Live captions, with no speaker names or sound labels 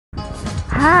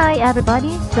Hi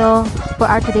everybody, so for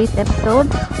our today's episode,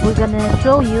 we're gonna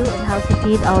show you how to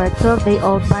feed our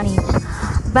 12-day-old bunnies.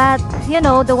 But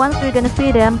the ones we're gonna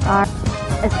feed them are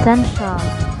essential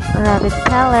rabbit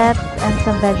pellets and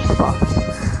some vegetables.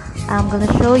 I'm gonna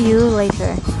show you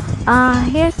later.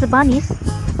 Here's the bunnies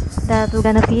that we're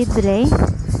gonna feed today.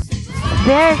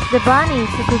 There's the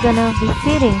bunnies that we're gonna be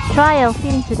trial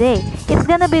feeding today. It's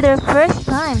gonna be their first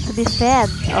time to be fed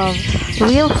of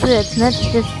real foods, not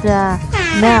just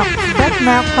milk, breast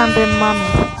milk from their mommy.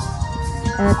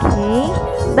 Okay,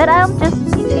 but I'm just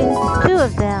teaching two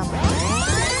of them,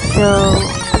 so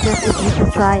you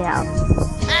should try out.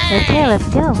 Okay, let's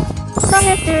go. So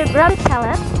here's the rabbit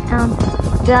pellet and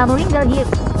the moringa leaves.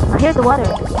 Here's the water.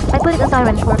 I put it on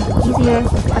siren for easier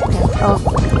access of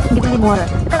giving water.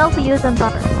 You can also use on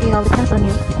top, depends on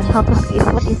you and how to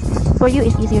what is for you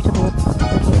is easier to hold.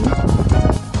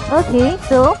 Okay,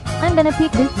 so I'm gonna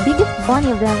pick this biggest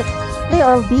bunny of them. They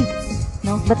are all big,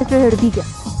 no, but this is the biggest.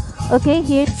 Okay,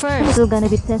 here first we're gonna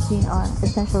be testing our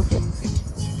essential food.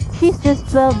 She's just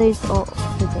 12 days old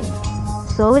today,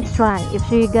 so let's try if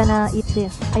she's gonna eat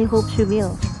this. I hope she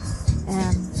will,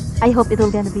 and I hope it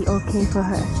will gonna be okay for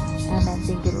her. Amen.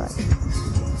 Thank you, Lord.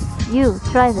 You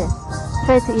try this.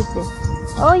 Try to eat this.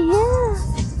 Oh yeah,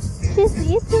 she's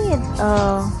eating it.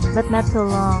 Oh, but not so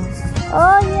long.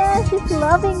 Oh yeah, she's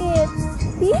loving it.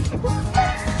 See?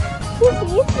 She's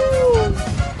eating.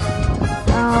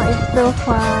 Oh, it's so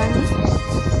fun.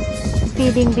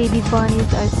 Feeding baby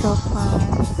bunnies are so fun.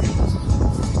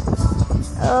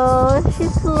 Oh,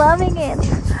 she's loving it.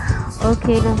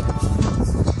 Okay, then.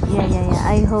 Yeah.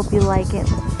 I hope you like it.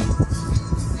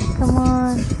 Come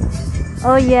on.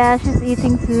 Oh yeah, she's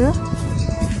eating too.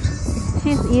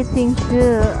 She's eating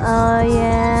too. Oh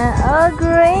yeah. Oh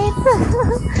great.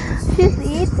 She's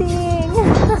eating.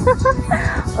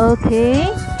 Okay.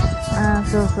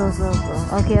 So.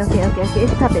 Okay.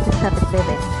 Stop it,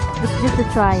 baby. It's just a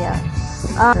trial.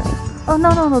 Oh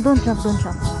no, don't jump.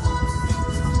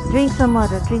 Drink some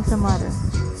water.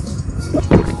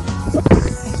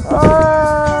 Oh.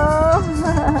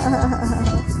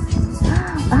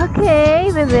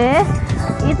 Okay, baby.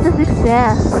 It's a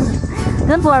success.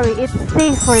 Don't worry, it's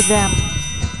safe for them.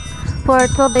 For a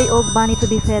 12-day-old bunny to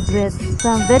be fed with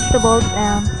some vegetables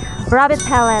and rabbit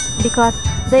pellets because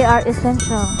they are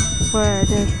essential for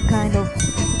this kind of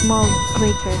small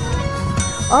creatures.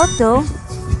 Also,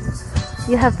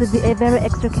 you have to be very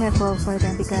extra careful for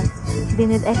them because they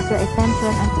need extra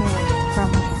attention and care from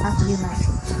us humans.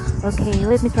 Okay,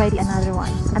 let me try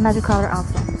another color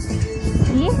also.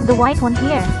 See, the white one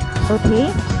here.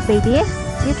 Okay, baby,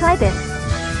 you try this.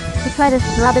 You try this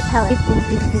rabbit pellet.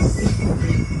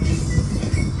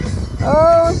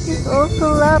 Oh, she's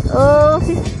also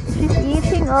she's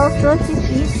eating also. She's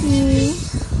eating.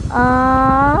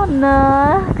 Oh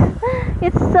no,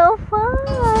 it's so fun.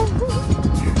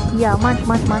 Yeah, munch.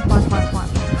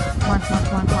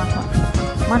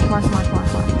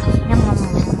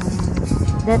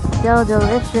 That's so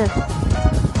delicious.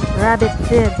 Rabbit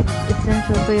food,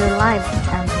 essential for your life.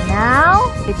 And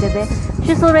now, baby,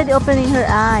 she's already opening her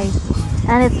eyes,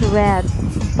 and it's red,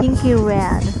 pinky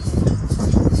red.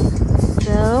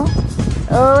 So,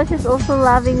 oh, she's also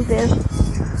loving this.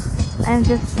 I'm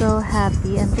just so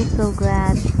happy. I'm just so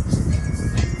glad.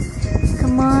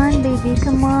 Come on, baby,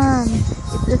 come on.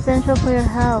 It's essential for your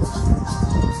health.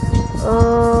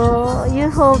 Oh, you're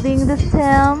holding the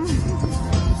stem.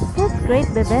 That's great,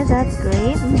 baby. That's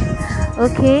great.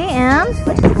 Okay, and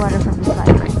let's get water from the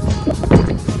side.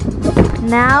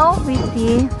 Now we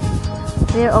see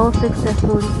they're all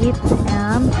successfully eat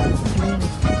and drink.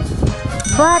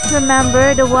 But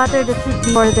remember, the water that should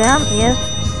be for them is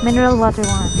mineral water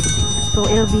one, so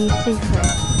it'll be safer.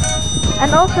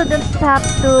 And also don't stop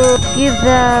to give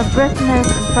the breast milk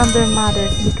from their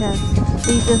mothers because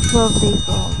they're just 12 days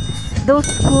old. Those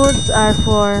foods are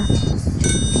for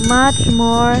much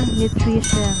more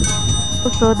nutrition.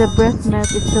 Also, the breast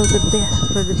milk is still the best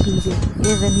for the babies,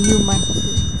 even humans too.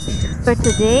 For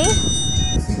today,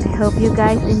 I hope you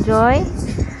guys enjoy.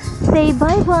 Say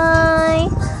bye-bye.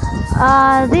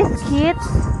 These kids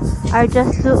are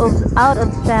just 2 out of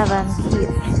 7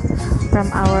 kids from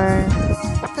our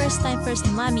first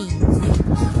mommy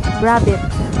rabbit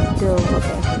doll.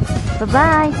 Okay.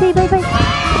 Bye-bye. Say bye-bye.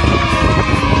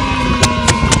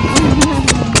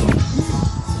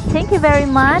 Thank you very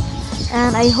much,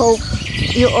 and I hope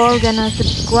you all gonna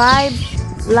subscribe,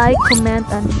 like, comment,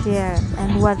 and share,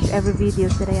 and watch every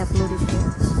videos that I uploaded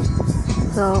here.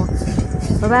 So,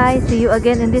 bye-bye. See you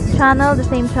again in this channel, the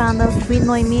same channel, Queen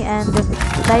Noemi and the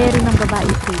Diary ng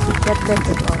Babae Page. God bless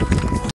us all.